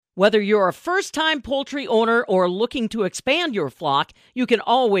Whether you're a first-time poultry owner or looking to expand your flock, you can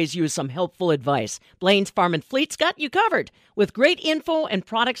always use some helpful advice. Blaine's Farm and Fleet's got you covered with great info and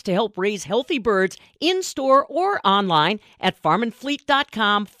products to help raise healthy birds in-store or online at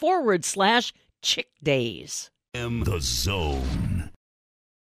farmandfleet.com/chick days. The Zone.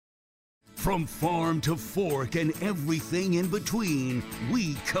 From farm to fork and everything in between,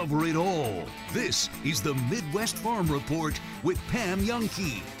 we cover it all. This is the Midwest Farm Report with Pam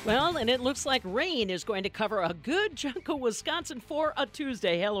Jahnke. Well, and it looks like rain is going to cover a good chunk of Wisconsin for a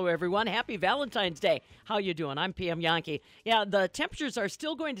Tuesday. Hello, everyone. Happy Valentine's Day. How you doing? I'm Pam Jahnke. Yeah, the temperatures are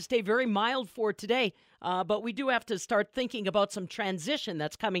still going to stay very mild for today. But we do have to start thinking about some transition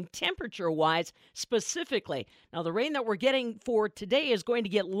that's coming temperature-wise specifically. Now, the rain that we're getting for today is going to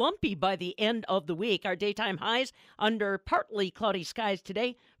get lumpy by the end of the week. Our daytime highs under partly cloudy skies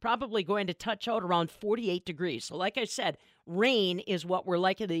today, probably going to touch out around 48 degrees. So like I said, rain is what we're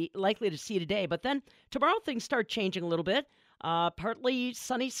likely to see today. But then tomorrow things start changing a little bit. Partly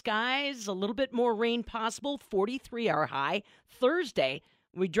sunny skies, a little bit more rain possible, 43 our high. Thursday,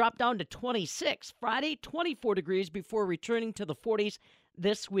 we drop down to 26. Friday, 24 degrees before returning to the 40s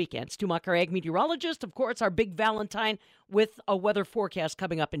this weekend. Stu Muck, our ag meteorologist, of course, our big Valentine with a weather forecast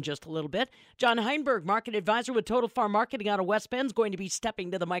coming up in just a little bit. John Heinberg, market advisor with Total Farm Marketing out of West Bend, is going to be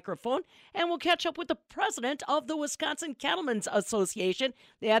stepping to the microphone. And we'll catch up with the president of the Wisconsin Cattlemen's Association.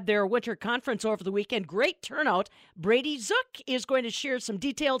 They had their winter conference over the weekend. Great turnout. Brady Zook is going to share some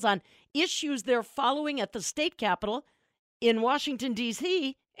details on issues they're following at the state capitol in Washington,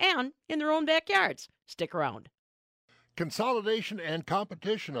 D.C., and in their own backyards. Stick around. Consolidation and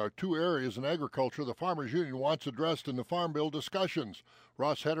competition are two areas in agriculture the Farmers Union wants addressed in the Farm Bill discussions.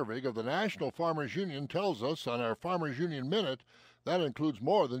 Ross Hedervig of the National Farmers Union tells us on our Farmers Union Minute that includes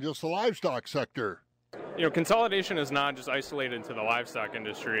more than just the livestock sector. You know, consolidation is not just isolated to the livestock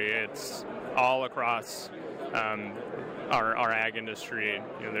industry. It's all across our ag industry.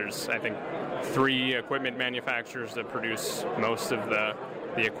 You know, there's, I think, 3 equipment manufacturers that produce most of the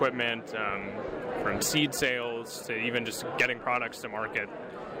equipment, from seed sales to even just getting products to market.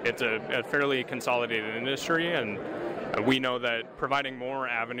 It's a fairly consolidated industry, and we know that providing more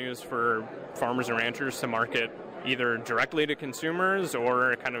avenues for farmers and ranchers to market either directly to consumers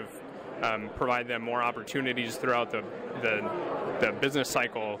or kind of provide them more opportunities throughout the business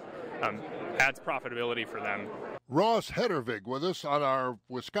cycle adds profitability for them. Ross Hedervig with us on our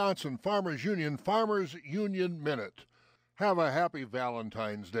Wisconsin Farmers Union Minute. Have a happy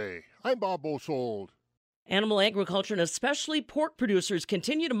Valentine's Day. I'm Bob Bosold. Animal agriculture and especially pork producers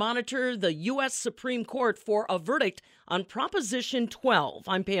continue to monitor the U.S. Supreme Court for a verdict on Proposition 12.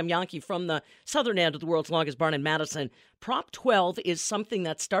 I'm Pam Jahnke from the southern end of the world's longest barn in Madison. Prop 12 is something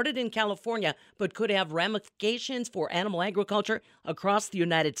that started in California but could have ramifications for animal agriculture across the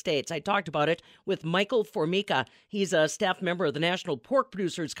United States. I talked about it with Michael Formica. He's a staff member of the National Pork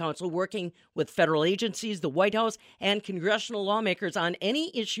Producers Council working with federal agencies, the White House, and congressional lawmakers on any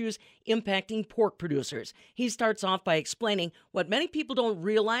issues impacting pork producers. He starts off by explaining what many people don't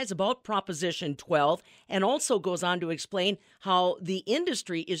realize about Proposition 12 and also goes on to explain how the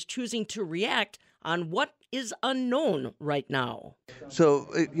industry is choosing to react on what is unknown right now. So,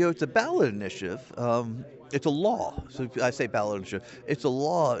 it's a ballot initiative. It's a law. So if I say ballot initiative, it's a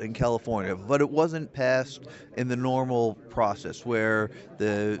law in California, but it wasn't passed in the normal process where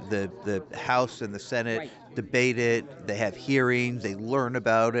the House and the Senate debate it, they have hearings, they learn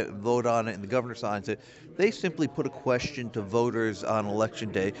about it, vote on it, and the governor signs it. They simply put a question to voters on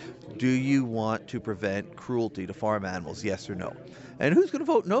election day. Do you want to prevent cruelty to farm animals, yes or no? And who's going to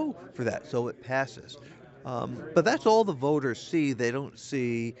vote no for that? So it passes. But that's all the voters see. They don't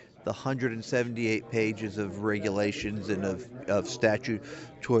see the 178 pages of regulations and of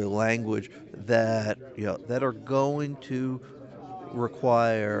statutory language that are going to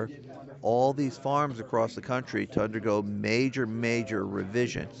require all these farms across the country to undergo major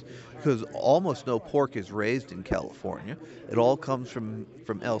revisions, because almost no pork is raised in California. It all comes from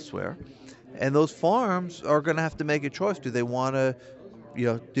elsewhere. And those farms are going to have to make a choice. Do they want to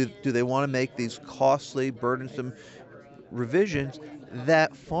do they want to make these costly, burdensome revisions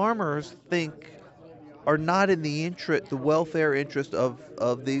that farmers think are not in the welfare interest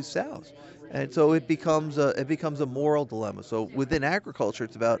of these sows? And so it becomes a moral dilemma. So within agriculture,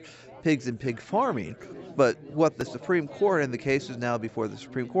 it's about pigs and pig farming. But what the Supreme Court, and the cases now before the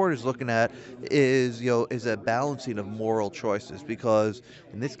Supreme Court, is looking at is a balancing of moral choices. Because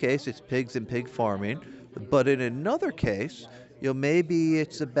in this case, it's pigs and pig farming. But in another case, maybe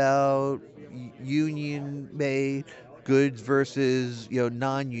it's about union-made goods versus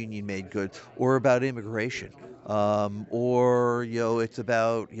non-union made goods, or about immigration. or it's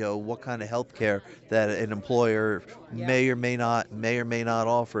about what kind of health care that an employer may or may not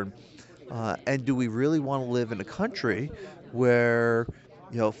offer. And do we really want to live in a country where,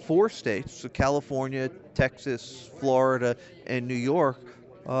 4 states, so California, Texas, Florida, and New York,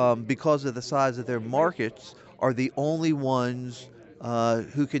 because of the size of their markets, are the only ones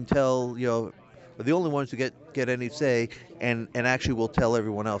who can tell, are the only ones who get any say and actually will tell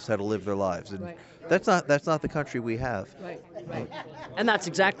everyone else how to live their lives. And Right. that's not the country we have. Right. And that's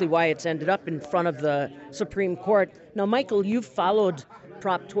exactly why it's ended up in front of the Supreme Court. Now, Michael, you've followed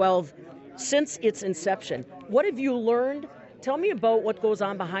Prop 12 since its inception. What have you learned? Tell me about what goes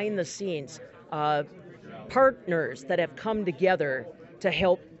on behind the scenes. Partners that have come together to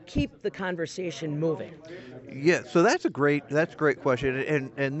help keep the conversation moving. Yeah, so that's a great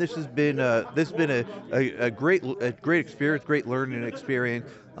question, and this has been a great experience, great learning experience,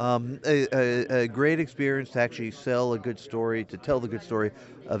 a great experience to actually sell a good story, to tell the good story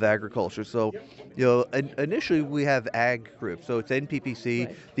of agriculture. So, initially we have ag groups, so it's NPPC,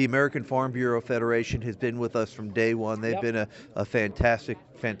 Right. the American Farm Bureau Federation has been with us from day one. They've Yep. been a fantastic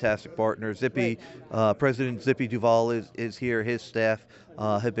partner. President Zippy Duval is here. His staff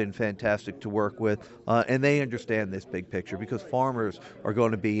have been fantastic to work with, and they understand this big picture because farmers are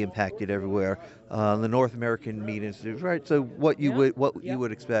going to be impacted everywhere. The North American Meat Institute, right? So what you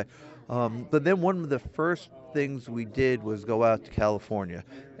would expect. But then one of the first things we did was go out to California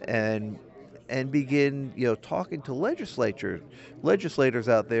and begin talking to legislators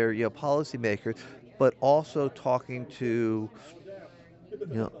out there, policymakers, but also talking to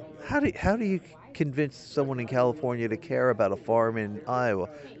how do you convince someone in California to care about a farm in Iowa?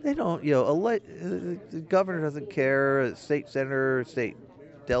 They don't. The governor doesn't care. A state senator, state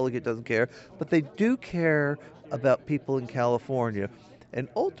delegate doesn't care, but they do care about people in California. And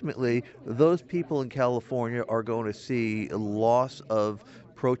ultimately, those people in California are going to see a loss of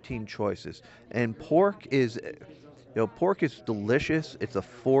protein choices. And pork is delicious, it's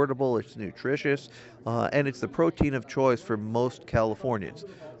affordable, it's nutritious, and it's the protein of choice for most Californians.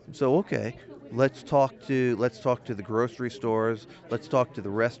 So, okay, let's talk to the grocery stores, let's talk to the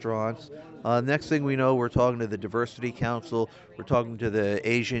restaurants. Next thing we know, we're talking to the Diversity Council, we're talking to the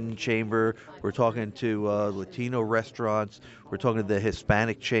Asian Chamber, we're talking to Latino restaurants, we're talking to the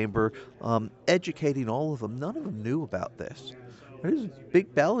Hispanic Chamber, educating all of them. None of them knew about this. There's a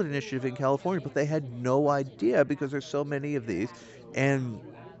big ballot initiative in California, but they had no idea because there's so many of these, and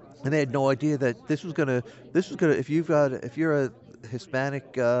they had no idea that this was gonna. If you're a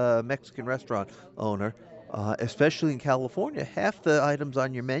Hispanic Mexican restaurant owner, especially in California, half the items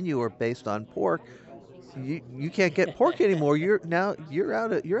on your menu are based on pork. You can't get pork anymore. You're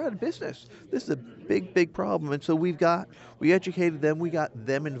out of business. This is a big problem, and so we educated them. We got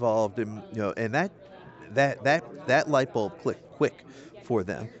them involved, and and that light bulb clicked quick for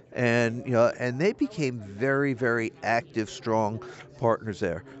them, and they became very active, strong partners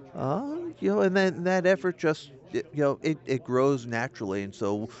there. And then that effort just it grows naturally, and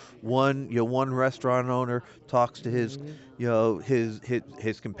so one restaurant owner talks to his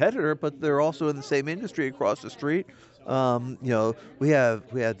his competitor, but they're also in the same industry across the street. We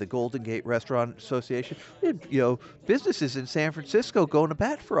had the Golden Gate Restaurant Association. We had, businesses in San Francisco going to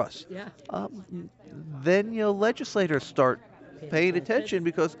bat for us. Yeah. Then legislators start paying attention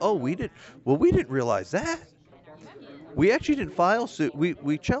because we didn't realize that. We actually didn't file suit.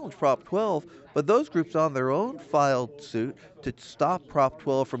 We challenged Prop 12, but those groups on their own filed suit to stop Prop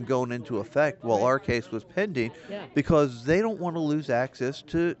 12 from going into effect while our case was pending, Yeah. because they don't want to lose access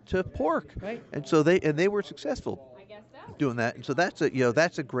to pork. Right. And so they were successful doing that. And so that's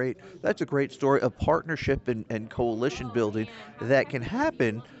a great story of partnership and coalition building that can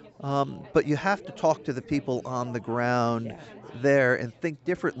happen. But you have to talk to the people on the ground there and think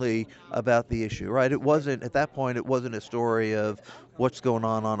differently about the issue, right? At that point, it wasn't a story of what's going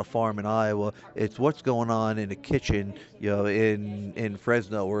on a farm in Iowa. It's what's going on in a kitchen, in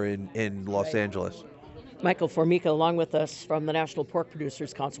Fresno or in Los Angeles. Michael Formica, along with us from the National Pork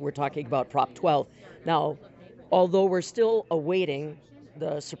Producers Council, we're talking about Prop 12. Now, although we're still awaiting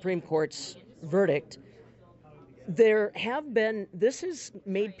the Supreme Court's verdict, this has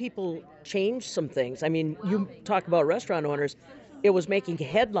made people change some things. I mean, you talk about restaurant owners. It was making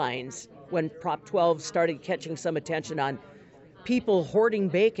headlines when Prop 12 started catching some attention on people hoarding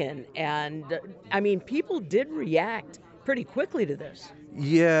bacon. And, people did react pretty quickly to this.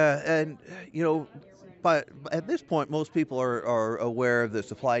 Yeah, and, but at this point, most people are aware of the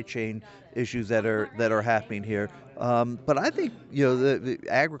supply chain issues that are happening here. But I think the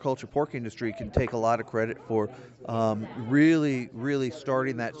agriculture pork industry can take a lot of credit for really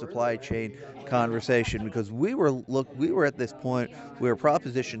starting that supply chain conversation, because we were at this point where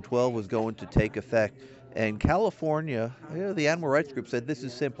Proposition 12 was going to take effect. And California, the animal rights group said this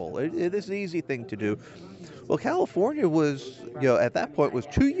is simple. This is an easy thing to do. Well, California was, at that point was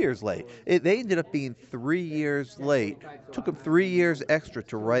 2 years late. They ended up being 3 years late. It took them 3 years extra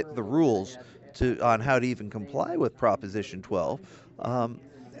to write the rules on how to even comply with Proposition 12.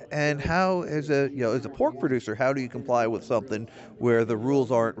 And how, as a pork producer, how do you comply with something where the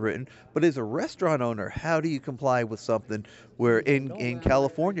rules aren't written? But as a restaurant owner, how do you comply with something where in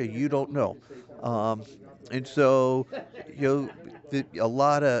California you don't know? And so, a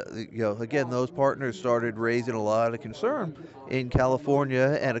lot of, again, those partners started raising a lot of concern in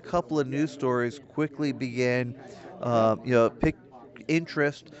California, and a couple of news stories quickly began, pick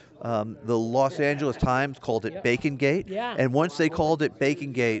interest. The Los Angeles Times called it Bacongate, and once they called it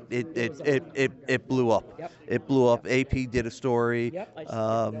Bacongate, it blew up. It blew up. AP did a story,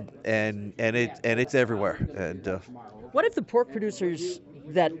 and it's everywhere. And what if the pork producers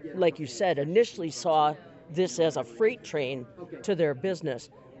that, like you said, initially saw this as a freight train to their business,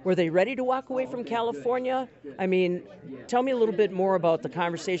 were they ready to walk away from California? I mean, tell me a little bit more about the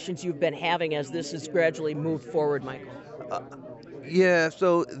conversations you've been having as this has gradually moved forward, Michael. Yeah,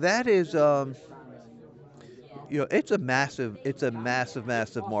 so that is, it's a massive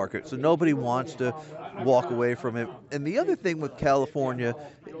market. So nobody wants to walk away from it. And the other thing with California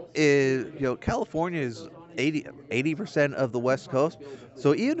is, California is 80% of the West Coast.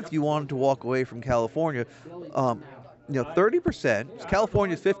 So even if you wanted to walk away from California, 30%,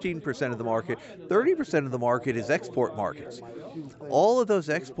 California is 15% of the market, 30% of the market is export markets. All of those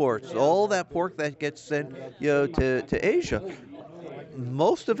exports, all that pork that gets sent, to Asia,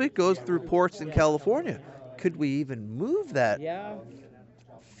 most of it goes through ports in California. Could we even move that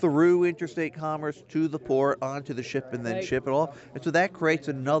through interstate commerce to the port, onto the ship, and then ship it off? And so that creates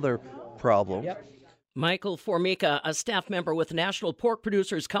another problem. Michael Formica, a staff member with National Pork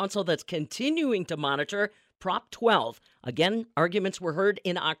Producers Council that's continuing to monitor Prop 12. Again, arguments were heard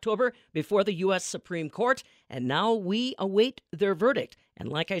in October before the U.S. Supreme Court, and now we await their verdict. And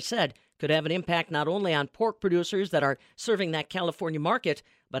like I said, could have an impact not only on pork producers that are serving that California market,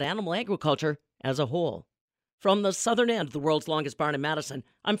 but animal agriculture as a whole. From the southern end of the world's longest barn in Madison,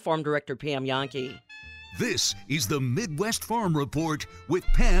 I'm Farm Director Pam Jahnke. This is the Midwest Farm Report with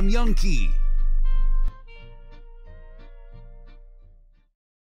Pam Jahnke.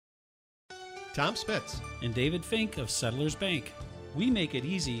 Tom Spitz and David Fink of Settlers Bank. We make it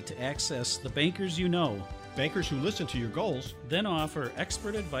easy to access the bankers you know, bankers who listen to your goals, then offer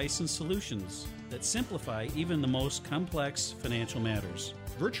expert advice and solutions that simplify even the most complex financial matters.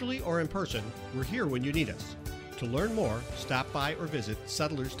 Virtually or in person, we're here when you need us. To learn more, stop by or visit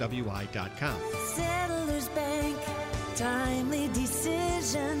settlerswi.com. Settlers Bank, timely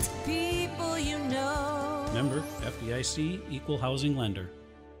decisions, people you know. Member FDIC, Equal Housing Lender.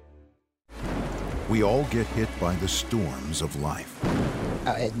 We all get hit by the storms of life.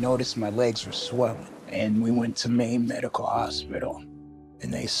 I had noticed my legs were swelling, and we went to Maine Medical Hospital.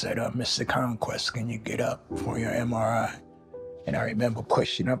 And they said, Mr. Conquest, can you get up for your MRI? And I remember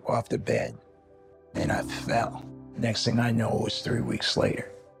pushing up off the bed, and I fell. Next thing I know, it was 3 weeks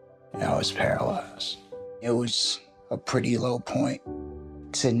later, and I was paralyzed. It was a pretty low point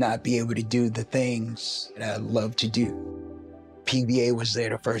to not be able to do the things that I love to do. PVA was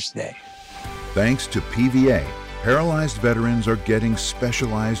there the first day. Thanks to PVA, paralyzed veterans are getting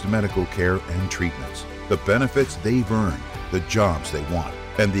specialized medical care and treatments, the benefits they've earned, the jobs they want,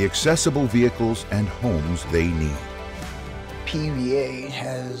 and the accessible vehicles and homes they need. PVA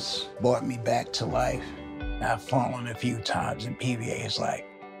has brought me back to life. I've fallen a few times, and PVA is like,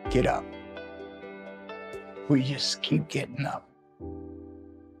 get up. We just keep getting up.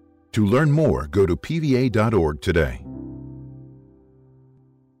 To learn more, go to pva.org today.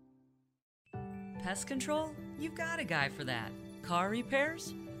 Pest control? You've got a guy for that. Car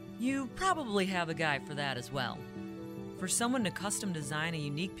repairs? You probably have a guy for that as well. For someone to custom design a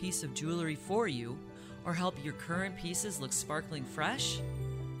unique piece of jewelry for you, or help your current pieces look sparkling fresh?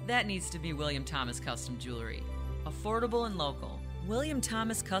 That needs to be William Thomas Custom Jewelry. Affordable and local, William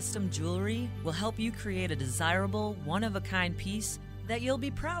Thomas Custom Jewelry will help you create a desirable, one-of-a-kind piece that you'll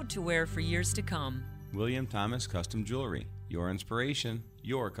be proud to wear for years to come. William Thomas Custom Jewelry. Your inspiration,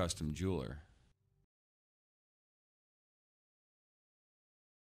 your custom jeweler.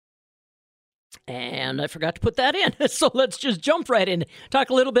 And I forgot to put that in. So let's just jump right in. Talk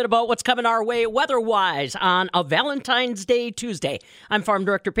a little bit about what's coming our way weather-wise on a Valentine's Day Tuesday. I'm Farm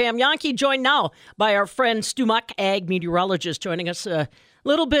Director Pam Jahnke, joined now by our friend Stu Muck, ag meteorologist, joining us a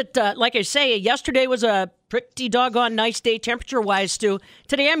little bit. Like I say, yesterday was a pretty doggone nice day temperature-wise, Stu.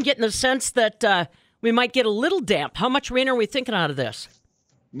 Today I'm getting the sense that we might get a little damp. How much rain are we thinking out of this?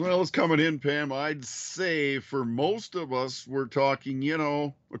 Well, it's coming in, Pam. I'd say for most of us, we're talking,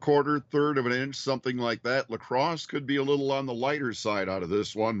 a quarter, third of an inch, something like that. La Crosse could be a little on the lighter side out of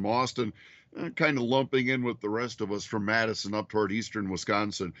this one. Mauston kind of lumping in with the rest of us from Madison up toward eastern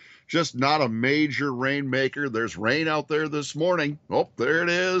Wisconsin. Just not a major rainmaker. There's rain out there this morning. Oh, there it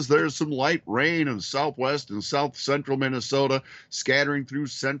is. There's some light rain in southwest and south central Minnesota, scattering through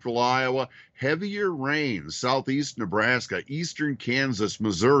central Iowa. Heavier rain, southeast Nebraska, eastern Kansas,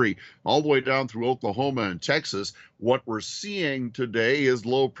 Missouri, all the way down through Oklahoma and Texas. What we're seeing today is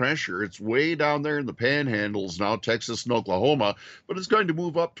low pressure. It's way down there in the panhandles now, Texas and Oklahoma, but it's going to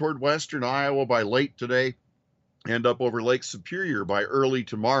move up toward western Iowa by late today and up over Lake Superior by early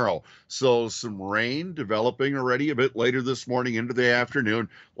tomorrow. So some rain developing already a bit later this morning into the afternoon.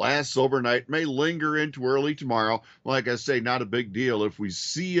 Lasts overnight, may linger into early tomorrow. Like I say, not a big deal. If we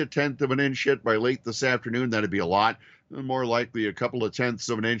see a tenth of an inch hit by late this afternoon, that'd be a lot. More likely a couple of tenths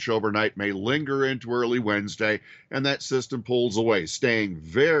of an inch overnight, may linger into early Wednesday, and that system pulls away, staying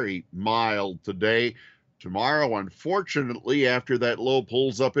very mild today. Tomorrow, unfortunately, after that low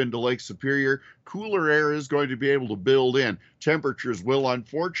pulls up into Lake Superior, cooler air is going to be able to build in. Temperatures will,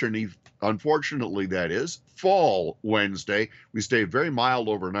 unfortunately, that is, fall Wednesday. We stay very mild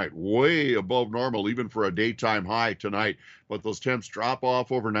overnight, way above normal, even for a daytime high tonight. But those temps drop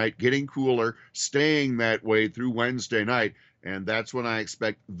off overnight, getting cooler, staying that way through Wednesday night. And that's when I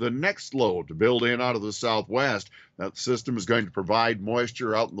expect the next low to build in out of the southwest. That system is going to provide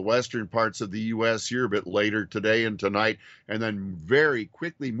moisture out in the western parts of the U.S. here a bit later today and tonight, and then very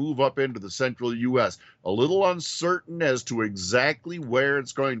quickly move up into the central U.S. A little uncertain as to exactly where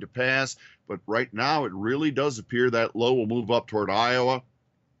it's going to pass, but right now it really does appear that low will move up toward Iowa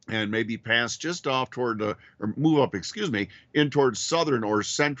and maybe pass just off toward, or move up, in towards southern or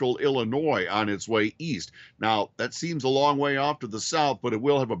central Illinois on its way east. Now, that seems a long way off to the south, but it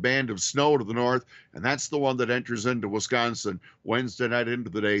will have a band of snow to the north, and that's the one that enters into Wisconsin Wednesday night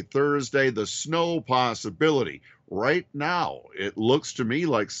into the day. Thursday, the snow possibility. Right now, it looks to me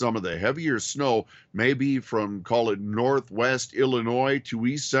like some of the heavier snow may be from, call it northwest Illinois to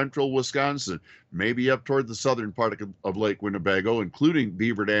east central Wisconsin, maybe up toward the southern part of Lake Winnebago, including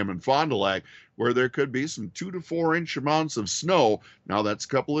Beaver Dam and Fond du Lac, where there could be some 2 to 4 inch amounts of snow. Now, that's a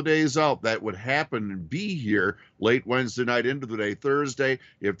couple of days out. That would happen and be here late Wednesday night into the day Thursday.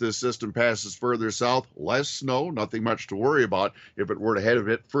 If this system passes further south, less snow, nothing much to worry about. If it were to head a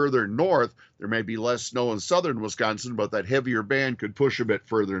bit further north, there may be less snow in southern Wisconsin, but that heavier band could push a bit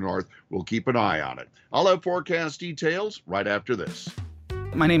further north. We'll keep an eye on it. I'll have forecast details right after this.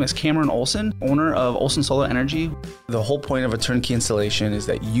 My name is Cameron Olson, owner of Olson Solar Energy. The whole point of a turnkey installation is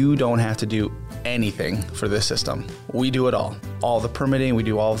that you don't have to do anything for this system. We do it all. All the permitting, we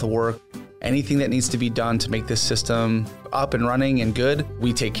do all of the work. Anything that needs to be done to make this system up and running and good,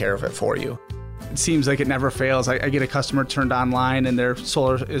 we take care of it for you. It seems like it never fails. I get a customer turned online and their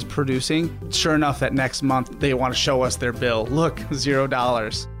solar is producing. Sure enough, that next month they want to show us their bill. Look,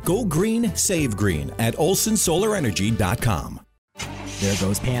 $0. Go green, save green at olsonsolarenergy.com. There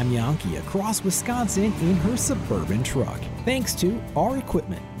goes Pam Jahnke across Wisconsin in her Suburban truck. Thanks to our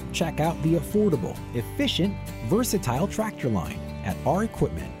equipment. Check out the affordable, efficient, versatile tractor line at our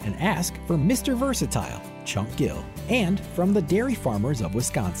equipment and ask for Mr. Versatile, Chunk Gill. And from the Dairy Farmers of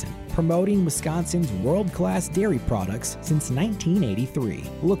Wisconsin, promoting Wisconsin's world-class dairy products since 1983.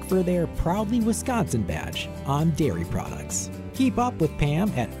 Look for their Proudly Wisconsin badge on dairy products. Keep up with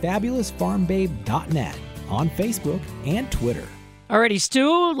Pam at fabulousfarmbabe.net on Facebook and Twitter. Alrighty,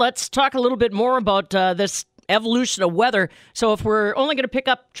 Stu, let's talk a little bit more about this evolution of weather. So if we're only going to pick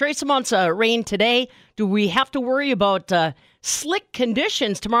up trace amounts of rain today, do we have to worry about slick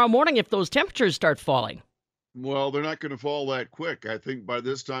conditions tomorrow morning if those temperatures start falling? Well, they're not going to fall that quick. I think by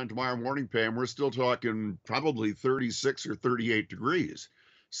this time tomorrow morning, Pam, we're still talking probably 36 or 38 degrees.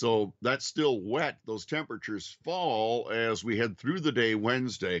 So that's still wet. Those temperatures fall as we head through the day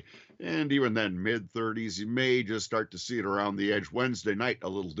Wednesday. And even then, mid-30s, you may just start to see it around the edge. Wednesday night, a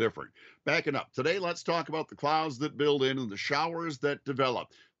little different. Backing up. Today, let's talk about the clouds that build in and the showers that develop.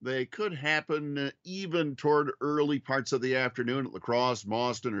 They could happen even toward early parts of the afternoon at La Crosse,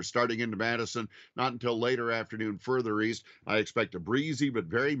 Mauston, or starting into Madison. Not until later afternoon further east. I expect a breezy but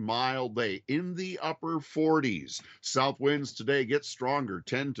very mild day in the upper 40s. South winds today get stronger,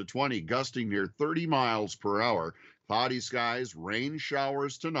 10 to 20, gusting near 30 miles per hour. Cloudy skies, rain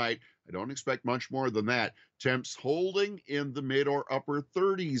showers tonight. I don't expect much more than that. Temps holding in the mid or upper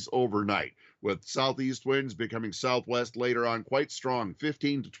 30s overnight, with southeast winds becoming southwest later on quite strong,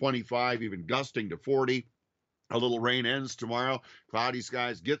 15 to 25, even gusting to 40. A little rain ends tomorrow. Cloudy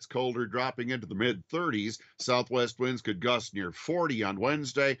skies, gets colder, dropping into the mid-30s. Southwest winds could gust near 40 on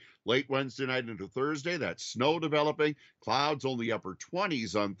Wednesday. Late Wednesday night into Thursday, that's snow developing. Clouds only upper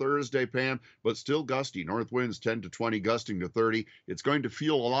 20s on Thursday, Pam, but still gusty. North winds 10 to 20, gusting to 30. It's going to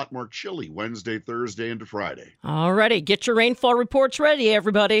feel a lot more chilly Wednesday, Thursday, into Friday. All righty, get your rainfall reports ready,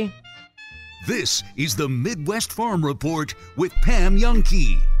 everybody. This is the Midwest Farm Report with Pam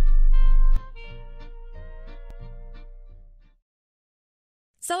Jahnke.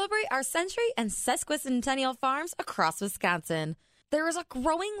 Celebrate our century and sesquicentennial farms across Wisconsin. There is a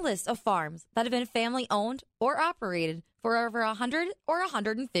growing list of farms that have been family-owned or operated for over 100 or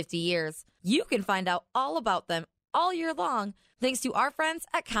 150 years. You can find out all about them all year long thanks to our friends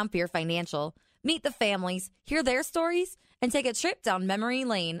at Compeer Financial. Meet the families, hear their stories, and take a trip down memory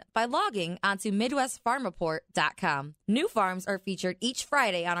lane by logging onto MidwestFarmReport.com. New farms are featured each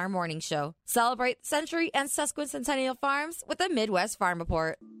Friday on our morning show. Celebrate century and sesquicentennial farms with the Midwest Farm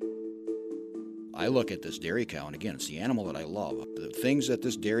Report. I look at this dairy cow, and again, it's the animal that I love. The things that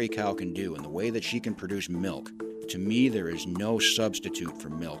this dairy cow can do and the way that she can produce milk, to me, there is no substitute for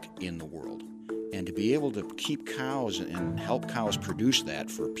milk in the world. And to be able to keep cows and help cows produce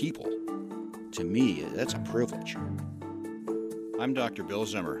that for people, to me, that's a privilege. I'm Dr. Bill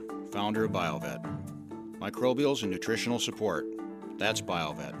Zimmer, founder of BioVet. Microbials and nutritional support, that's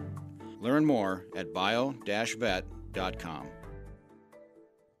BioVet. Learn more at bio-vet.com.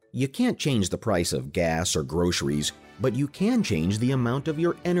 You can't change the price of gas or groceries, but you can change the amount of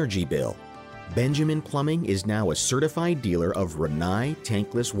your energy bill. Benjamin Plumbing is now a certified dealer of Rinnai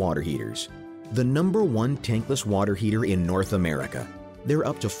tankless water heaters, the #1 tankless water heater in North America. They're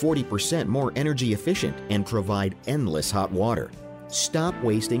up to 40% more energy efficient and provide endless hot water. Stop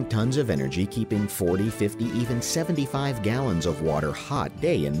wasting tons of energy keeping 40, 50, even 75 gallons of water hot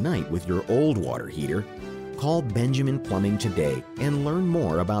day and night with your old water heater. Call Benjamin Plumbing today and learn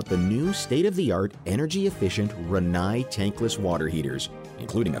more about the new state-of-the-art, energy-efficient Rinnai tankless water heaters,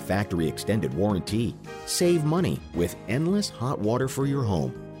 including a factory extended warranty. Save money with endless hot water for your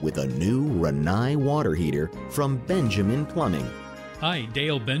home with a new Rinnai water heater from Benjamin Plumbing. Hi,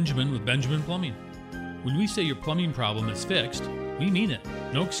 Dale Benjamin with Benjamin Plumbing. When we say your plumbing problem is fixed, we mean it.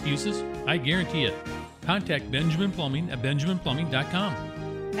 No excuses. I guarantee it. Contact Benjamin Plumbing at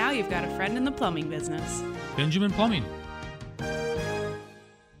benjaminplumbing.com. Now you've got a friend in the plumbing business. Benjamin Plumbing.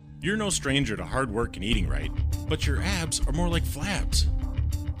 You're no stranger to hard work and eating right, but your abs are more like flabs.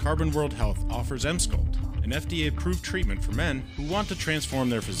 Carbon World Health offers Emsculpt, an FDA-approved treatment for men who want to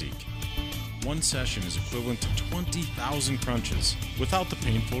transform their physique. One session is equivalent to 20,000 crunches without the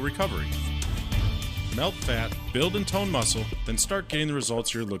painful recovery. Melt fat, build and tone muscle, then start getting the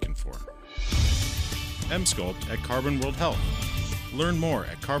results you're looking for. Emsculpt at Carbon World Health. Learn more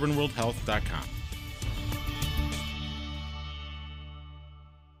at carbonworldhealth.com.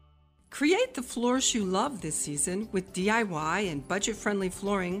 Create the floors you love this season with DIY and budget-friendly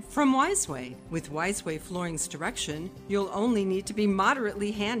flooring from Wiseway. With Wiseway Flooring's direction, you'll only need to be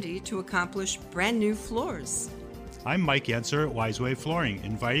moderately handy to accomplish brand new floors. I'm Mike Yenser at Wiseway Flooring,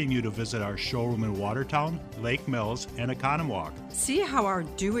 inviting you to visit our showroom in Watertown, Lake Mills, and Economwalk. See how our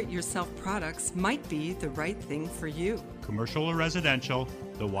do-it-yourself products might be the right thing for you. Commercial or residential,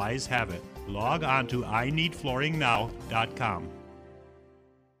 the Wise have it. Log on to ineedflooringnow.com.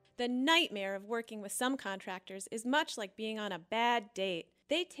 The nightmare of working with some contractors is much like being on a bad date.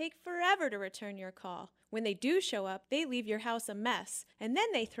 They take forever to return your call. When they do show up, they leave your house a mess, and then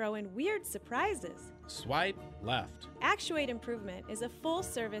they throw in weird surprises. Swipe left. Actuate Improvement is a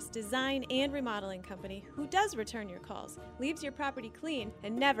full-service design and remodeling company who does return your calls, leaves your property clean,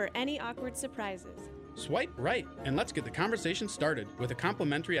 and never any awkward surprises. Swipe right, and let's get the conversation started with a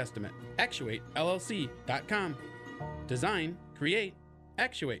complimentary estimate. ActuateLLC.com. Design, create,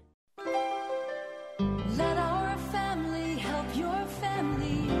 actuate. Let our family help your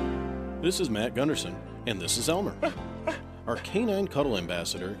family. This is Matt Gunderson, and this is Elmer, our canine cuddle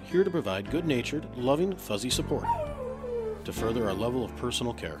ambassador, here to provide good-natured, loving, fuzzy support to further our level of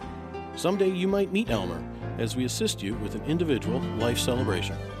personal care. Someday you might meet Elmer as we assist you with an individual life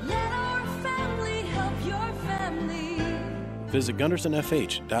celebration. Let our family help your family. Visit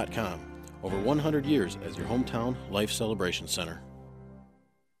GundersonFH.com. Over 100 years as your hometown life celebration center.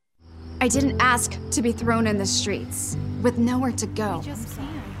 I didn't ask to be thrown in the streets with nowhere to go.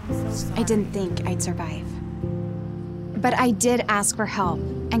 I didn't think I'd survive. But I did ask for help,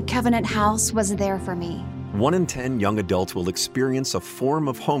 and Covenant House was there for me. 1 in 10 young adults will experience a form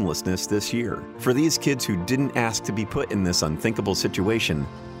of homelessness this year. For these kids who didn't ask to be put in this unthinkable situation,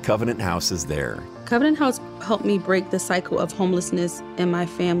 Covenant House is there. Covenant House helped me break the cycle of homelessness in my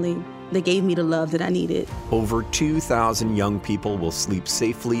family. They gave me the love that I needed. Over 2,000 young people will sleep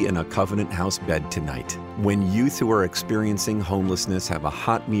safely in a Covenant House bed tonight. When youth who are experiencing homelessness have a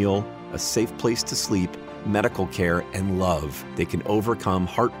hot meal, a safe place to sleep, medical care, and love, they can overcome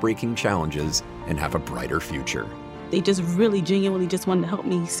heartbreaking challenges and have a brighter future. They just really genuinely just wanted to help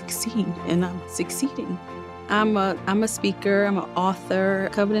me succeed, and I'm succeeding. I'm a speaker, I'm an author.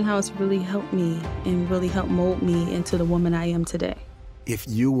 Covenant House really helped me and really helped mold me into the woman I am today. If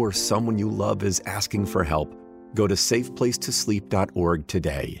you or someone you love is asking for help, go to safeplacetosleep.org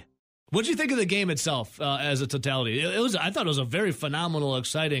today. What did you think of the game itself as a totality? I thought it was a very phenomenal,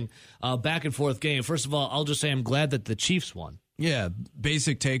 exciting back and forth game. First of all, I'll just say I'm glad that the Chiefs won. Yeah,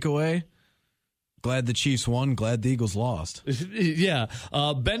 basic takeaway. Glad the Chiefs won. Glad the Eagles lost. Yeah,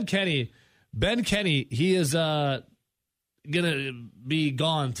 Ben Kenny, he is going to be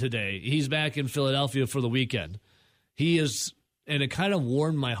gone today. He's back in Philadelphia for the weekend. He is, and it kind of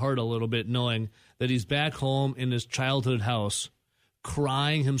warmed my heart a little bit knowing that he's back home in his childhood house,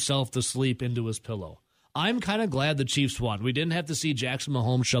 crying himself to sleep into his pillow. I'm kind of glad the Chiefs won. We didn't have to see Jackson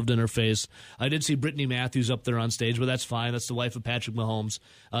Mahomes shoved in her face. I did see Brittany Matthews up there on stage, but that's fine. That's the wife of Patrick Mahomes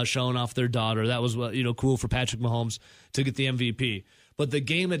showing off their daughter. That was cool for Patrick Mahomes to get the MVP. But the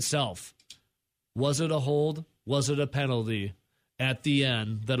game itself, was it a hold? Was it a penalty at the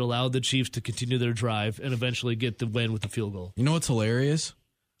end that allowed the Chiefs to continue their drive and eventually get the win with the field goal? You know what's hilarious?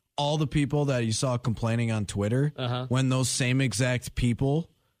 All the people that you saw complaining on Twitter, when those same exact people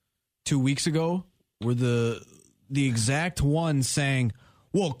 2 weeks ago were the exact ones saying,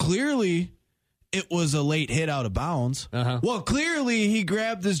 well, clearly it was a late hit out of bounds. Well, clearly he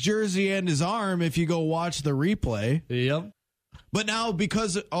grabbed his jersey and his arm if you go watch the replay. Yep. But now,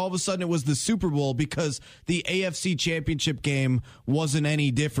 because all of a sudden it was the Super Bowl, because the AFC Championship game wasn't any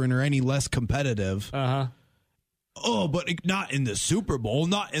different or any less competitive. Oh, but not in the Super Bowl,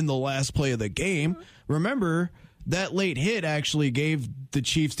 not in the last play of the game. Remember, that late hit actually gave the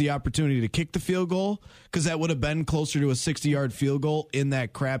Chiefs the opportunity to kick the field goal, because that would have been closer to a 60-yard field goal in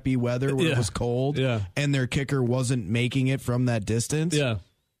that crappy weather where it was cold, and their kicker wasn't making it from that distance. Yeah.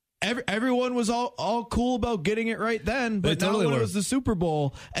 Everyone was all cool about getting it right then, but now when it was the Super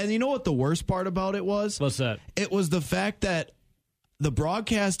Bowl. And you know what the worst part about it was? What's that? It was the fact that the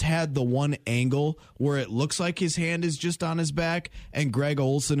broadcast had the one angle where it looks like his hand is just on his back, and Greg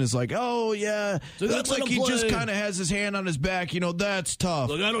Olsen is like, oh, yeah, so looks like he just kind of has his hand on his back. That's tough.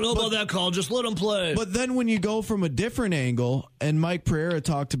 Look, I don't know about that call. Just let him play. But then when you go from a different angle, and Mike Pereira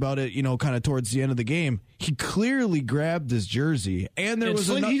talked about it, kind of towards the end of the game, he clearly grabbed his jersey. And there was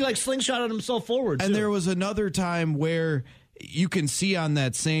he slingshotted himself forward, and there was another time where you can see on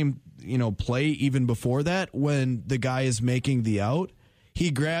that same play even before that, when the guy is making the out,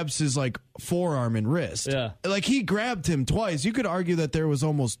 he grabs his forearm and wrist. Yeah. He grabbed him twice. You could argue that there was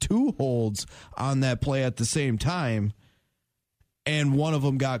almost two holds on that play at the same time, and one of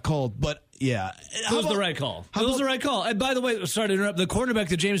them got called. But yeah, it was the right call. It was the right call. And by the way, sorry to interrupt, the cornerback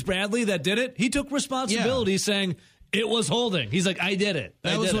to James Bradley that did it, he took responsibility saying, it was holding. He's like, I did it.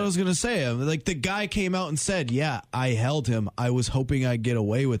 That was what I was going to say. The guy came out and said, yeah, I held him. I was hoping I'd get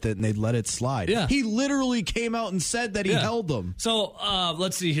away with it, and they'd let it slide. Yeah. He literally came out and said that he held them. So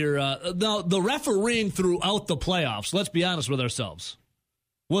let's see here. Now, the refereeing throughout the playoffs, let's be honest with ourselves,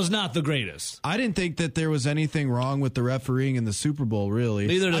 was not the greatest. I didn't think that there was anything wrong with the refereeing in the Super Bowl, really.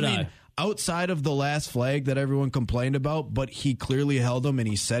 Neither did I. Outside of the last flag that everyone complained about, but he clearly held him, and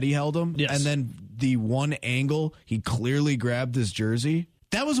he said he held him. Yes. And then the one angle, he clearly grabbed his jersey.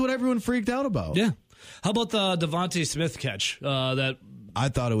 That was what everyone freaked out about. Yeah. How about the Devontae Smith catch? That I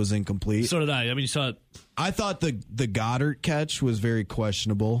thought it was incomplete. So did I. I mean, you saw it. I thought the Goddard catch was very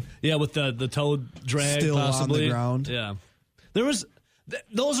questionable. Yeah, with the toe drag still possibly on the ground. Yeah. There was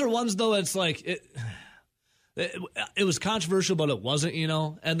those are ones though. It's like it was controversial, but it wasn't.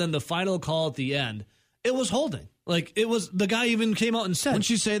 And then the final call at the end, it was holding. It was, the guy even came out and said, wouldn't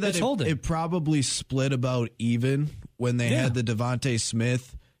you say that it probably split about even when they had the Devontae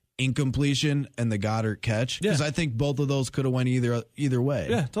Smith incompletion and the Goddard catch? Because I think both of those could have went either way.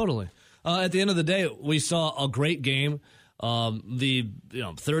 Yeah, totally. At the end of the day, we saw a great game. The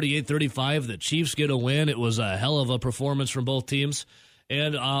 38-35, the Chiefs get a win. It was a hell of a performance from both teams,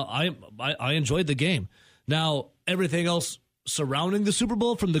 and I enjoyed the game. Now, everything else surrounding the Super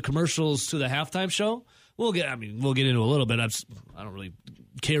Bowl, from the commercials to the halftime show, we'll get into a little bit. I don't really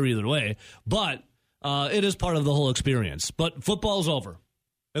care either way, but it is part of the whole experience. But football's over.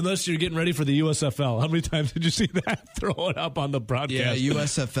 Unless you're getting ready for the USFL. How many times did you see that thrown up on the broadcast? Yeah,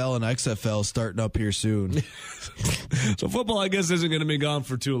 USFL and XFL starting up here soon. So football, I guess, isn't going to be gone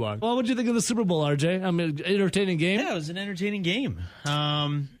for too long. Well, what did you think of the Super Bowl, RJ? I mean, entertaining game? Yeah, it was an entertaining game.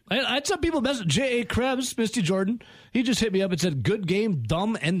 I had some people message J.A. Krebs, Misty Jordan. He just hit me up and said, good game,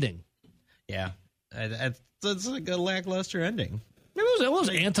 dumb ending. Yeah, that's like a lackluster ending. It was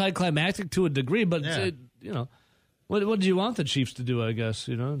anticlimactic to a degree, but, yeah. What did you want the Chiefs to do, I guess?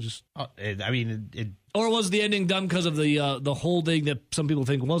 Or was the ending done because of the holding that some people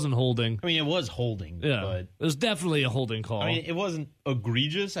think wasn't holding? I mean, it was holding. Yeah, but it was definitely a holding call. I mean, it wasn't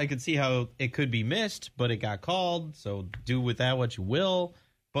egregious. I could see how it could be missed, but it got called, so do with that what you will.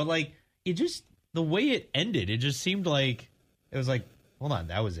 But, the way it ended, it just seemed like, it was like, hold on,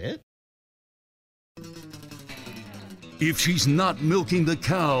 that was it? If she's not milking the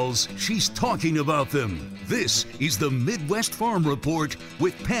cows, she's talking about them. This is the Midwest Farm Report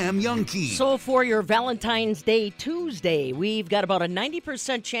with Pam Jahnke. So for your Valentine's Day Tuesday, we've got about a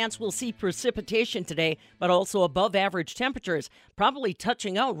 90% chance we'll see precipitation today, but also above average temperatures, probably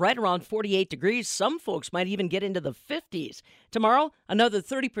touching out right around 48 degrees. Some folks might even get into the 50s. Tomorrow, another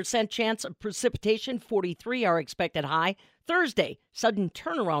 30% chance of precipitation, 43 our expected high. Thursday, sudden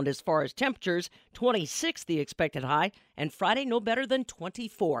turnaround as far as temperatures, 26 the expected high, and Friday no better than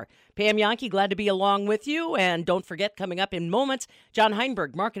 24. Pam Jahnke, glad to be along with you, and don't forget, coming up in moments, John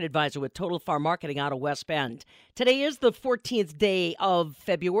Heinberg, market advisor with Total Farm Marketing out of West Bend. Today is the 14th day of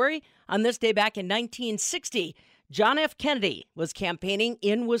February. On this day back in 1960, John F. Kennedy was campaigning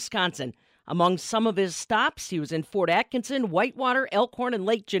in Wisconsin. Among some of his stops, he was in Fort Atkinson, Whitewater, Elkhorn, and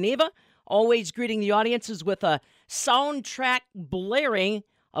Lake Geneva, always greeting the audiences with a soundtrack blaring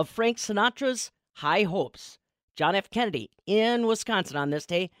of Frank Sinatra's High Hopes. John F. Kennedy in Wisconsin on this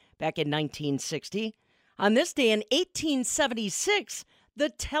day back in 1960. On this day in 1876, the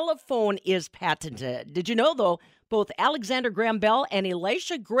telephone is patented. Did you know, though, both Alexander Graham Bell and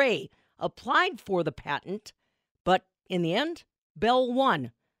Elisha Gray applied for the patent, but in the end, Bell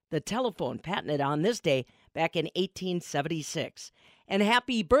won. The telephone patented on this day back in 1876. And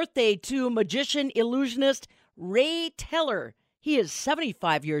happy birthday to magician, illusionist Ray Teller. He is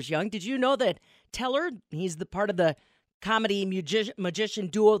 75 years young. Did you know that Teller, he's the part of the comedy magician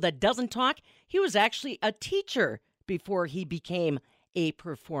duo that doesn't talk? He was actually a teacher before he became a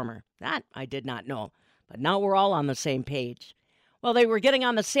performer. That I did not know. But now we're all on the same page. Well, they were getting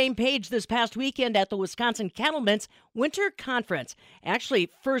on the same page this past weekend at the Wisconsin Cattlemen's Winter Conference. Actually,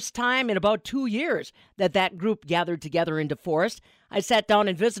 first time in about 2 years that group gathered together in DeForest. I sat down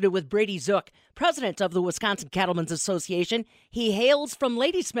and visited with Brady Zook, president of the Wisconsin Cattlemen's Association. He hails from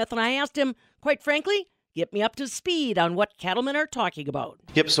Ladysmith, and I asked him, quite frankly, get me up to speed on what cattlemen are talking about.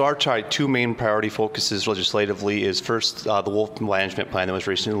 Yep, so our two main priority focuses legislatively is first the wolf management plan that was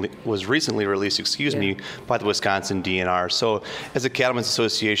recently released, by the Wisconsin DNR. So as a Cattlemen's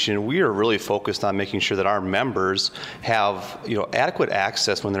Association, we are really focused on making sure that our members have adequate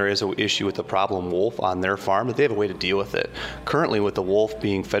access when there is an issue with the problem wolf on their farm, that they have a way to deal with it. Currently, with the wolf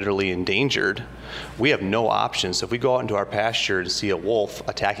being federally endangered, we have no options. So if we go out into our pasture and see a wolf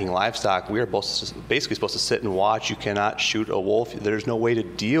attacking livestock, we are basically supposed to sit and watch. You cannot shoot a wolf. There's no way to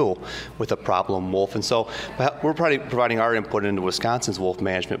deal with a problem wolf. And so we're providing our input into Wisconsin's wolf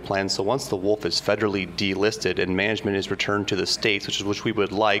management plan. So once the wolf is federally delisted and management is returned to the states, which we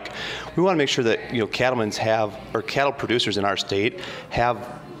would like, we want to make sure that cattle producers in our state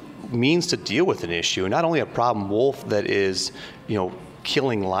have means to deal with an issue, not only a problem wolf that is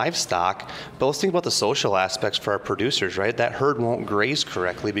killing livestock, but let's think about the social aspects for our producers, right? That herd won't graze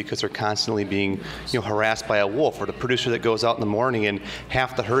correctly because they're constantly being harassed by a wolf, or the producer that goes out in the morning and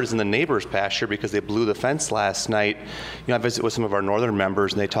half the herd is in the neighbor's pasture because they blew the fence last night. I visit with some of our northern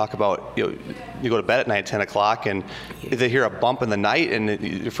members and they talk about, you go to bed at night at 10 o'clock and they hear a bump in the night and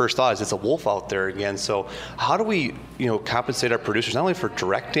your first thought is it's a wolf out there again. So how do we compensate our producers not only for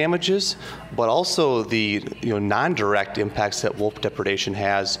direct damages, but also the non-direct impacts that wolf depredation conservation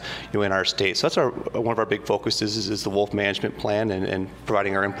has in our state. So that's one of our big focuses is the wolf management plan and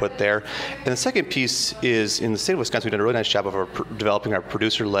providing our input there. And the second piece is in the state of Wisconsin, we've done a really nice job of developing our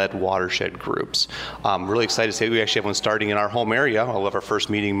producer-led watershed groups. Really excited to say we actually have one starting in our home area. We'll have our first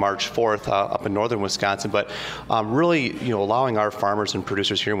meeting March 4th up in northern Wisconsin, but really allowing our farmers and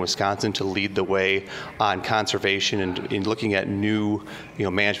producers here in Wisconsin to lead the way on conservation and in looking at new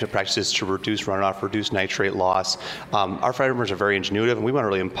management practices to reduce runoff, reduce nitrate loss. Our farmers are very ingenuitive, and we want to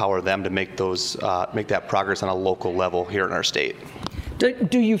really empower them to make that progress on a local level here in our state.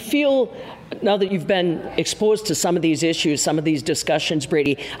 Do you feel, now that you've been exposed to some of these issues, some of these discussions,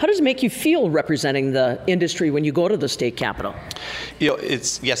 Brady, how does it make you feel representing the industry when you go to the state capitol?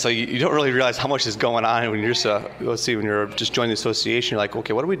 So you don't really realize how much is going on when you're when you're just joining the association. You're like,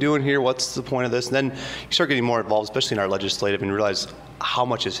 okay, what are we doing here? What's the point of this? And then you start getting more involved, especially in our legislative, and you realize how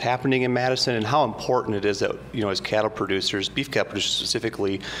much is happening in Madison and how important it is that, as cattle producers, beef cattle producers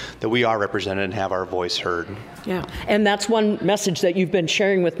specifically, that we are represented and have our voice heard. Yeah, and that's one message that you've been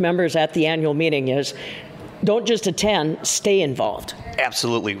sharing with members at the annual meeting is don't just attend, stay involved.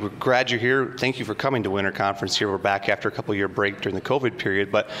 Absolutely. We're glad you're here. Thank you for coming to Winter Conference here. We're back after a couple-year break during the COVID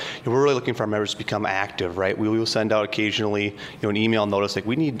period, but we're really looking for our members to become active, right? We will send out occasionally an email notice like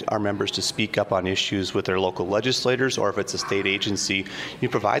we need our members to speak up on issues with their local legislators, or if it's a state agency, you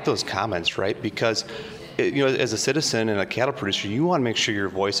provide those comments, right? Because as a citizen and a cattle producer, you want to make sure your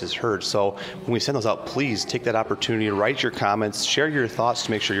voice is heard. So when we send those out, please take that opportunity to write your comments, share your thoughts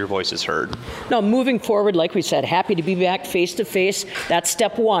to make sure your voice is heard. Now, moving forward, like we said, happy to be back face-to-face. That's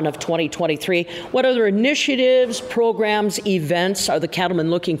step one of 2023. What other initiatives, programs, events are the cattlemen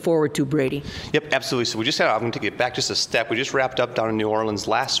looking forward to, Brady? Yep, absolutely. So I'm going to take it back just a step. We just wrapped up down in New Orleans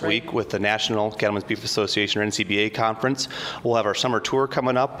last week with the National Cattlemen's Beef Association, or NCBA conference. We'll have our summer tour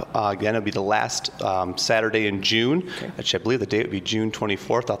coming up. Again, it'll be the last Saturday in June, which I believe the date would be June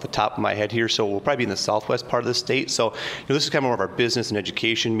 24th off the top of my head here. So we'll probably be in the southwest part of the state. So this is kind of more of our business and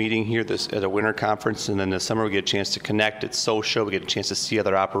education meeting here at a winter conference. And then this summer we get a chance to connect. It's social. We get a chance to see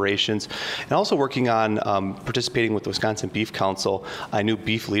other operations. And also working on participating with the Wisconsin Beef Council, a new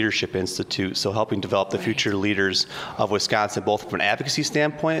Beef Leadership Institute. So helping develop the future leaders of Wisconsin, both from an advocacy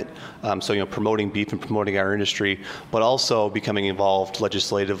standpoint, promoting beef and promoting our industry, but also becoming involved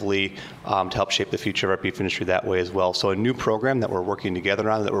legislatively to help shape the future of our beef industry that way as well. So a new program that we're working together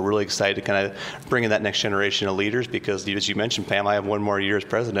on that we're really excited to kind of bring in that next generation of leaders because, as you mentioned, Pam, I have one more year as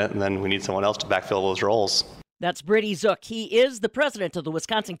president, and then we need someone else to backfill those roles. That's Brady Zook. He is the president of the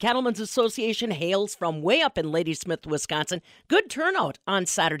Wisconsin Cattlemen's Association, hails from way up in Ladysmith, Wisconsin. Good turnout on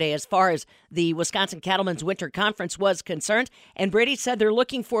Saturday as far as the Wisconsin Cattlemen's Winter Conference was concerned. And Brady said they're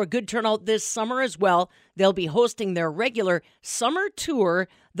looking for a good turnout this summer as well. They'll be hosting their regular summer tour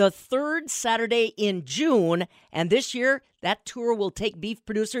the third Saturday in June. And this year, that tour will take beef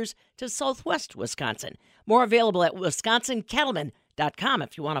producers to southwest Wisconsin. More available at wisconsincattlemen.com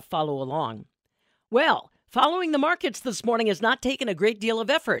if you want to follow along. Well, following the markets this morning has not taken a great deal of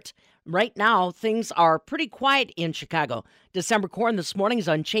effort. Right now, things are pretty quiet in Chicago. December corn this morning is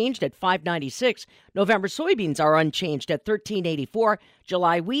unchanged at $5.96. November soybeans are unchanged at $13.84.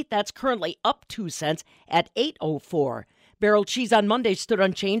 July wheat, that's currently up 2 cents at $8.04. Barrel cheese on Monday stood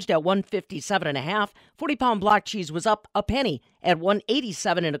unchanged at $1.57.5. 40-pound block cheese was up a penny at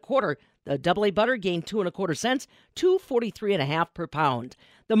 $1.8725. The double A butter gained 2 1/4 cents, $2.43.5 per pound.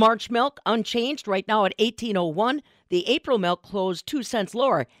 The March milk unchanged right now at $18.01. The April milk closed 2 cents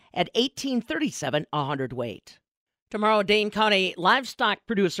lower at $18.37 a hundredweight. Tomorrow, Dane County livestock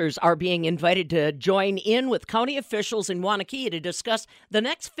producers are being invited to join in with county officials in Waunakee to discuss the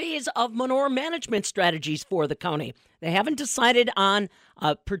next phase of manure management strategies for the county. They haven't decided on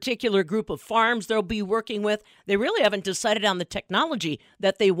a particular group of farms they'll be working with. They really haven't decided on the technology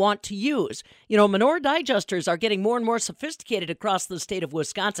that they want to use. Manure digesters are getting more and more sophisticated across the state of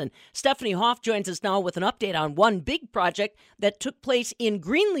Wisconsin. Stephanie Hoff joins us now with an update on one big project that took place in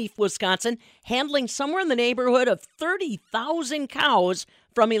Greenleaf, Wisconsin, handling somewhere in the neighborhood of 30,000 cows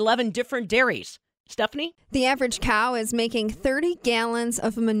from 11 different dairies. Stephanie? The average cow is making 30 gallons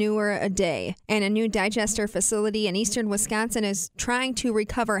of manure a day, and a new digester facility in eastern Wisconsin is trying to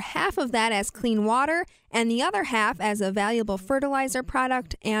recover half of that as clean water and the other half as a valuable fertilizer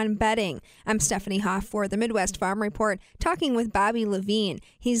product and bedding. I'm Stephanie Hoff for the Midwest Farm Report, talking with Bobby Levine.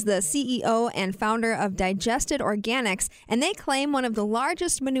 He's the CEO and founder of Digested Organics, and they claim one of the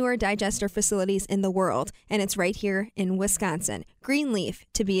largest manure digester facilities in the world, and it's right here in Wisconsin, Greenleaf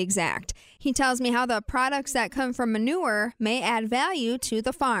to be exact. He tells me how the products that come from manure may add value to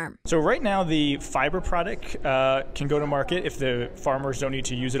the farm. So right now the fiber product can go to market if the farmers don't need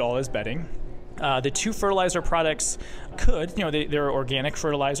to use it all as bedding. The 2 fertilizer products they're organic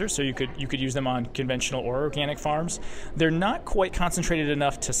fertilizers, so you could use them on conventional or organic farms. They're not quite concentrated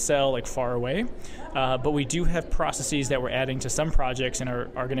enough to sell like far away, but we do have processes that we're adding to some projects and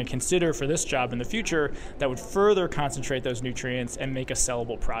are going to consider for this job in the future that would further concentrate those nutrients and make a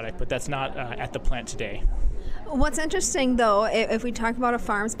sellable product, but that's not at the plant today. What's interesting, though, if we talk about a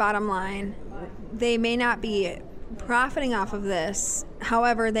farm's bottom line, they may not be profiting off of this.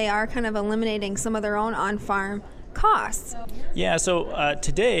 However, they are kind of eliminating some of their own on-farm costs. Yeah, so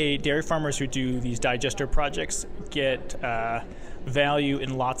today, dairy farmers who do these digester projects get value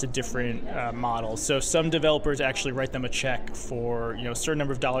in lots of different models. So some developers actually write them a check for a certain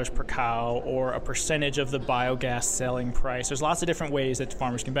number of dollars per cow or a percentage of the biogas selling price. There's lots of different ways that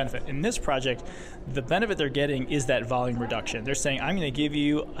farmers can benefit. In this project, the benefit they're getting is that volume reduction. They're saying, I'm going to give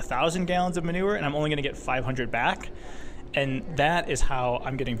you 1,000 gallons of manure and I'm only going to get 500 back. And that is how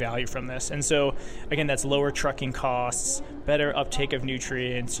I'm getting value from this. And so, again, that's lower trucking costs, better uptake of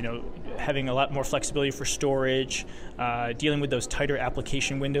nutrients, having a lot more flexibility for storage, dealing with those tighter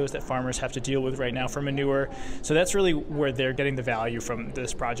application windows that farmers have to deal with right now for manure. So that's really where they're getting the value from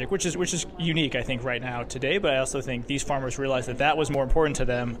this project, which is unique, I think, right now today. But I also think these farmers realize that was more important to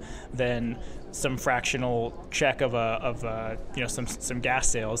them than some fractional check of some gas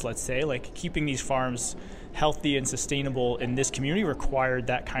sales, let's say. Like keeping these farms healthy and sustainable in this community required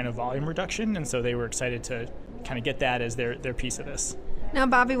that kind of volume reduction, and so they were excited to kind of get that as their piece of this. Now,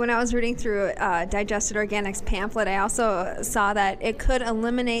 Bobby, when I was reading through Digested Organics pamphlet, I also saw that it could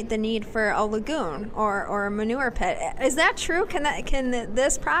eliminate the need for a lagoon or a manure pit. Is that true? Can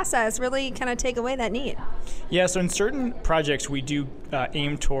this process really kind of take away that need? Yeah, so in certain projects we do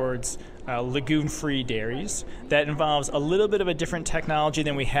aim towards lagoon-free dairies. That involves a little bit of a different technology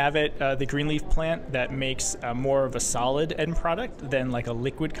than we have at the Greenleaf plant that makes more of a solid end product than like a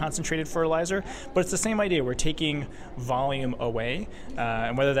liquid concentrated fertilizer. But it's the same idea. We're taking volume away,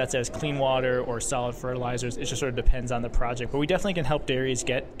 and whether that's as clean water or solid fertilizers, it just sort of depends on the project. But we definitely can help dairies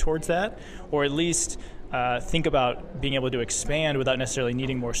get towards that, or at least think about being able to expand without necessarily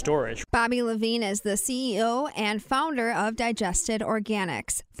needing more storage. Bobby Levine is the CEO and founder of Digested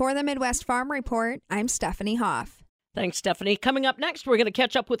Organics. For the Midwest Farm Report, I'm Stephanie Hoff. Thanks, Stephanie. Coming up next, we're going to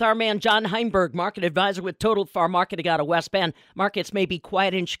catch up with our man, John Heinberg, market advisor with Total Farm Marketing out of West Bend. Markets may be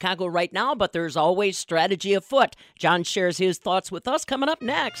quiet in Chicago right now, but there's always strategy afoot. John shares his thoughts with us coming up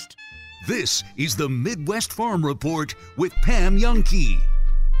next. This is the Midwest Farm Report with Pam Jahnke.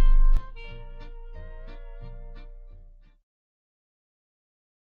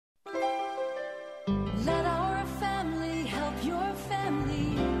 Let our family help your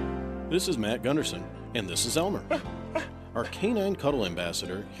family. This is Matt Gunderson, and this is Elmer, our canine cuddle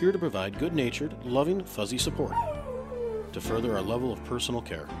ambassador, here to provide good-natured, loving, fuzzy support to further our level of personal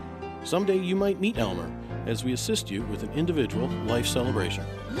care. Someday you might meet Elmer as we assist you with an individual life celebration.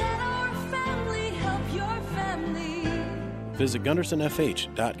 Let our family help your family. Visit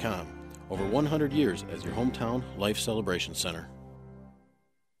GundersonFH.com. Over 100 years as your hometown life celebration center.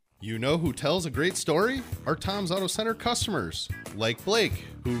 You know who tells a great story? Our Tom's Auto Center customers, like Blake,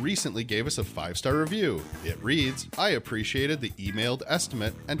 who recently gave us a 5-star review. It reads, I appreciated the emailed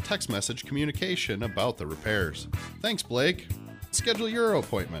estimate and text message communication about the repairs. Thanks, Blake. Schedule your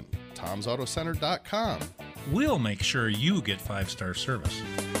appointment. Tom'sAutoCenter.com. We'll make sure you get 5-star service.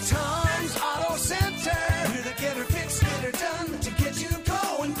 Tom's Auto Center. We're the get her fixed, get her done to get you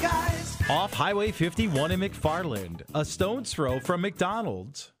going, guys. Off Highway 51 in McFarland, a stone's throw from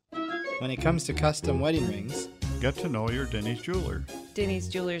McDonald's. When it comes to custom wedding rings, get to know your Denny's jeweler. Denny's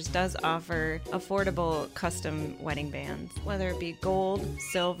Jewelers does offer affordable custom wedding bands, whether it be gold,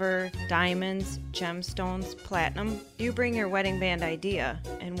 silver, diamonds, gemstones, platinum. You bring your wedding band idea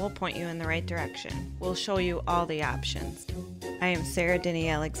and we'll point you in the right direction. We'll show you all the options. I am Sarah Denny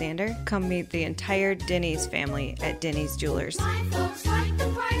Alexander. Come meet the entire Denny's family at Denny's Jewelers. My folks like the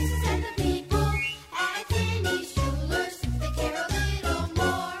prices and the people at Denny's Jewelers. They care a little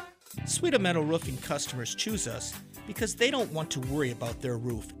more. Sweeto Metal Roofing customers choose us because they don't want to worry about their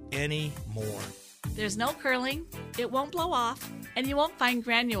roof anymore. There's no curling, it won't blow off, and you won't find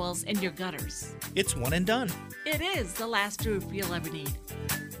granules in your gutters. It's one and done. It is the last roof you'll ever need.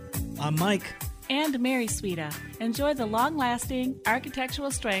 I'm Mike. And Mary Sweeta. Enjoy the long-lasting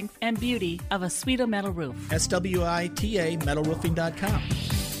architectural strength and beauty of a Sweeto Metal roof. SWITA metalroofing.com.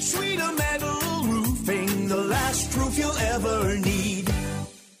 Sweeto Metal Roofing, the last roof you'll ever need.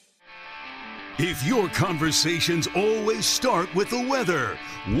 If your conversations always start with the weather,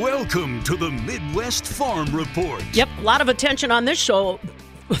 welcome to the Midwest Farm Report. Yep, a lot of attention on this show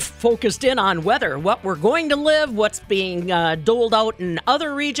focused in on weather, what we're going to live, what's being doled out in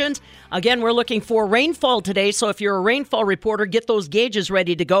other regions. Again, we're looking for rainfall today, so if you're a rainfall reporter, get those gauges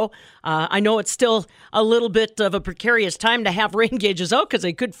ready to go. I know it's still a little bit of a precarious time to have rain gauges out because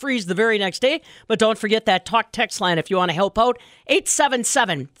they could freeze the very next day, but don't forget that talk text line if you want to help out,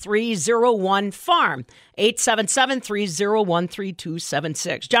 877-301-FARM.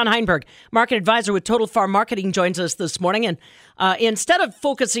 877-301-3276. John Heinberg, market advisor with Total Farm Marketing, joins us this morning. And instead of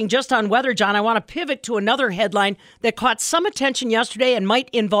focusing just on weather, John, I want to pivot to another headline that caught some attention yesterday and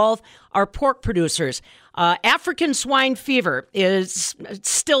might involve our pork producers. African swine fever is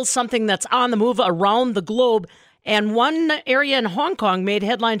still something that's on the move around the globe. And one area in Hong Kong made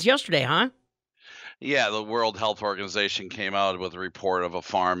headlines yesterday, huh? Yeah, the World Health Organization came out with a report of a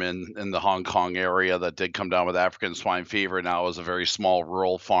farm in the Hong Kong area that did come down with African swine fever. Now it was a very small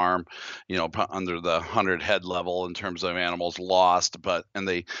rural farm, under the 100 head level in terms of animals lost. And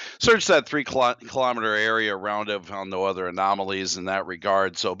they searched that 3-kilometer area around it, found no other anomalies in that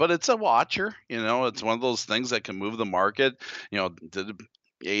regard. But it's a watcher. It's one of those things that can move the market. Did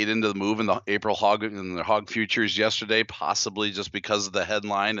aid into the move in the April hog futures yesterday, possibly just because of the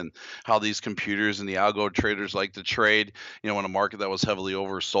headline and how these computers and the algo traders like to trade. In a market that was heavily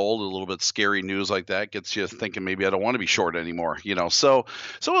oversold, a little bit scary news like that gets you thinking maybe I don't want to be short anymore. So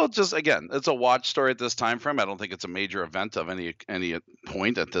just again, it's a watch story at this time frame. I don't think it's a major event of any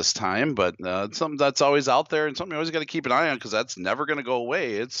point at this time, but it's something that's always out there and something you always got to keep an eye on because that's never going to go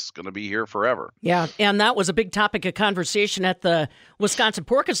away. It's going to be here forever. Yeah, and that was a big topic of conversation at the Wisconsin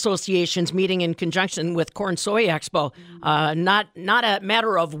Pork Association's meeting in conjunction with Corn Soy Expo. Not a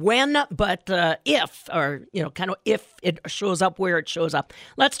matter of when, but if, or kind of if it shows up, where it shows up.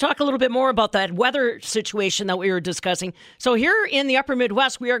 Let's talk a little bit more about that weather situation that we were discussing. So here in the upper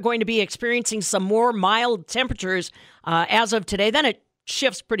Midwest, we are going to be experiencing some more mild temperatures as of today. Then it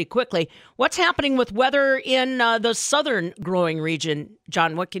shifts pretty quickly. What's happening with weather in the southern growing region?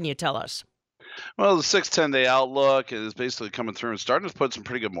 John, what can you tell us? Well, the 6-10-day outlook is basically coming through and starting to put some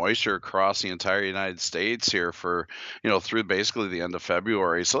pretty good moisture across the entire United States here for, through basically the end of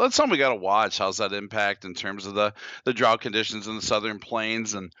February. So that's something we got to watch. How's that impact in terms of the drought conditions in the southern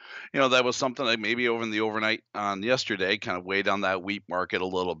plains? And, that was something that maybe over in the overnight on yesterday kind of weighed on that wheat market a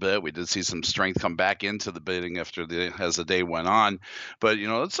little bit. We did see some strength come back into the bidding as the day went on. But,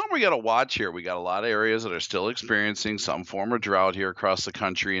 that's something we got to watch here. We got a lot of areas that are still experiencing some form of drought here across the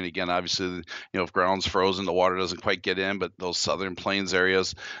country. And again, obviously, if ground's frozen, the water doesn't quite get in, but those southern plains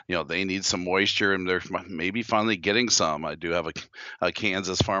areas, they need some moisture, and they're maybe finally getting some. I do have a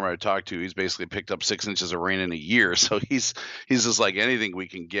Kansas farmer I talked to. He's basically picked up 6 inches of rain in a year. So he's just like anything we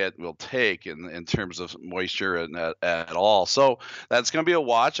can get, we'll take in terms of moisture and at all. So that's going to be a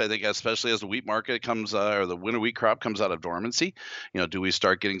watch, I think, especially as the wheat market comes, or the winter wheat crop comes out of dormancy. Do we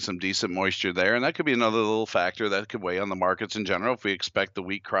start getting some decent moisture there? And that could be another little factor that could weigh on the markets in general if we expect the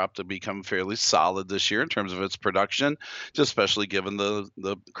wheat crop to become fairly solid this year in terms of its production, just especially given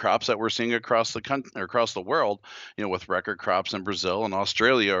the crops that we're seeing across the country, or across the world, with record crops in Brazil and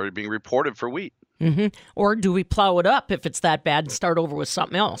Australia already being reported for wheat. Mm-hmm. Or do we plow it up if it's that bad and start over with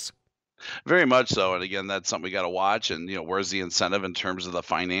something else? Very much so. And again, that's something we got to watch. And, where's the incentive in terms of the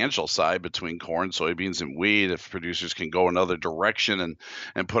financial side between corn, soybeans, and wheat? If producers can go another direction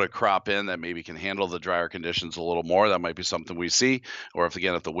and put a crop in that maybe can handle the drier conditions a little more, that might be something we see. Or if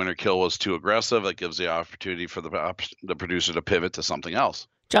the winter kill was too aggressive, that gives the opportunity for the producer to pivot to something else.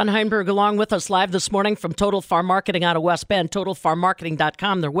 John Heinberg along with us live this morning from Total Farm Marketing out of West Bend,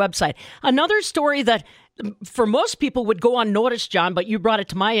 totalfarmmarketing.com, their website. Another story that for most people would go unnoticed, John, but you brought it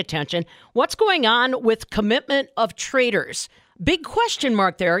to my attention. What's going on with commitment of traders? Big question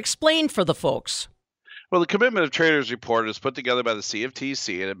mark there. Explain for the folks. Well, the Commitment of Traders report is put together by the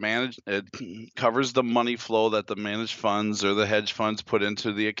CFTC, and it covers the money flow that the managed funds or the hedge funds put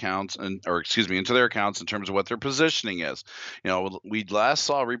into the accounts, into their accounts in terms of what their positioning is. We last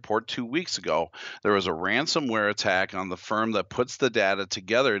saw a report 2 weeks ago. There was a ransomware attack on the firm that puts the data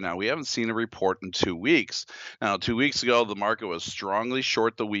together. Now, we haven't seen a report in 2 weeks. Now, 2 weeks ago, the market was strongly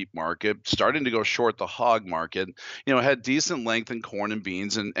short the wheat market, starting to go short the hog market. Had decent length in corn and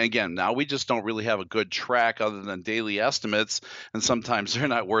beans. And again, now we just don't really have a good track other than daily estimates, and sometimes they're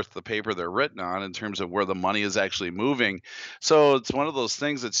not worth the paper they're written on in terms of where the money is actually moving. So it's one of those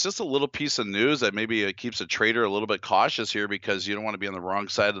things. It's just a little piece of news that maybe it keeps a trader a little bit cautious here because you don't want to be on the wrong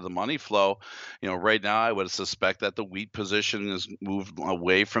side of the money flow. Right now I would suspect that the wheat position is moved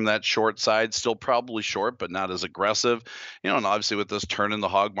away from that short side, still probably short, but not as aggressive. And obviously with this turn in the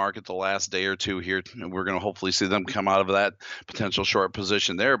hog market the last day or two here, we're going to hopefully see them come out of that potential short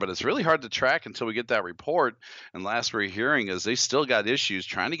position there. But it's really hard to track until we get that report. And last we're hearing is they still got issues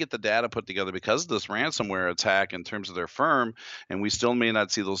trying to get the data put together because of this ransomware attack in terms of their firm. And we still may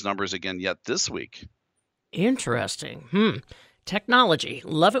not see those numbers again yet this week. Interesting. Technology.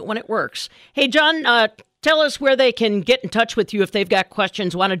 Love it when it works. Hey, John, tell us where they can get in touch with you if they've got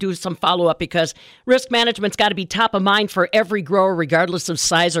questions, want to do some follow-up, because risk management's got to be top of mind for every grower, regardless of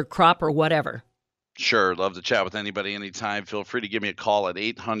size or crop or whatever. Sure. Love to chat with anybody anytime. Feel free to give me a call at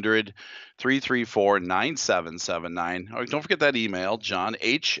 800-334-9779. Or don't forget that email,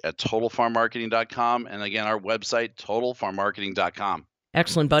 jonh@totalfarmmarketing.com. And again, our website, totalfarmmarketing.com.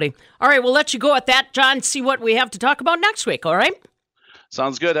 Excellent, buddy. All right, we'll let you go at that, John. See what we have to talk about next week, all right?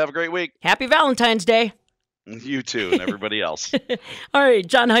 Sounds good. Have a great week. Happy Valentine's Day. You too, and everybody else. All right,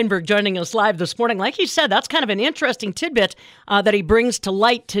 John Heinberg joining us live this morning. Like he said, that's kind of an interesting tidbit that he brings to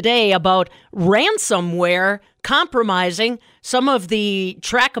light today about ransomware compromising some of the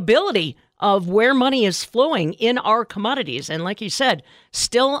trackability of where money is flowing in our commodities. And like he said,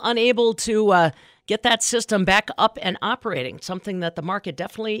 still unable to get that system back up and operating, something that the market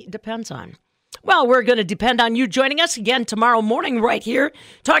definitely depends on. Well, we're going to depend on you joining us again tomorrow morning right here,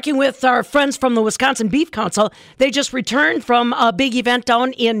 talking with our friends from the Wisconsin Beef Council. They just returned from a big event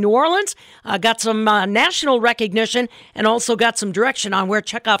down in New Orleans, got some national recognition, and also got some direction on where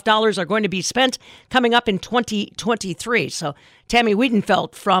checkoff dollars are going to be spent coming up in 2023. So Tammy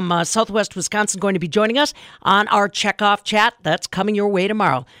Wiedenfeld from Southwest Wisconsin going to be joining us on our checkoff chat. That's coming your way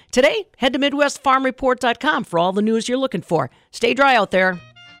tomorrow. Today, head to MidwestFarmReport.com for all the news you're looking for. Stay dry out there.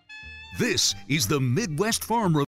 This is the Midwest Farm Report.